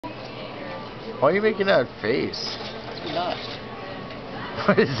Why are you making that face? It's not.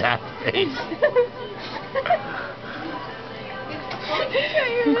 What is that face?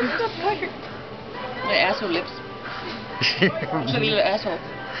 My asshole lips. Look at your asshole.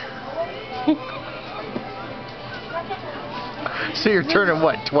 So you're turning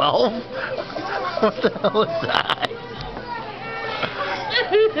what, 12? What the hell is that?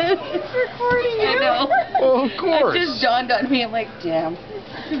 It's recording you. I know. Oh, of course. It just dawned on me. I'm like, damn.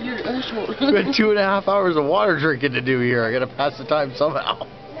 Your asshole. We had 2.5 hours of water drinking to do here. I gotta pass the time somehow.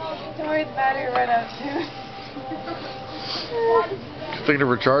 Don't worry, the battery will run out soon. Good thing they're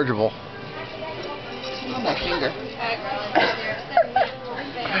rechargeable. On my finger.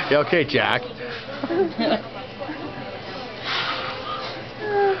 Yeah, okay, Jack.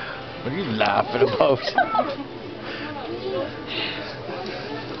 What are you laughing about?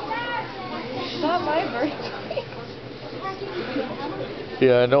 It's not my birthday.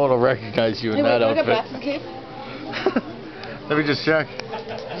 Yeah, no one will recognize you in that Look at outfit. bathroom cape. Let me just check.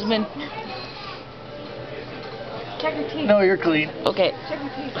 Zoom in. Check your teeth. No, you're clean. Okay. Check your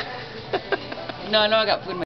teeth. No, I know I got food in my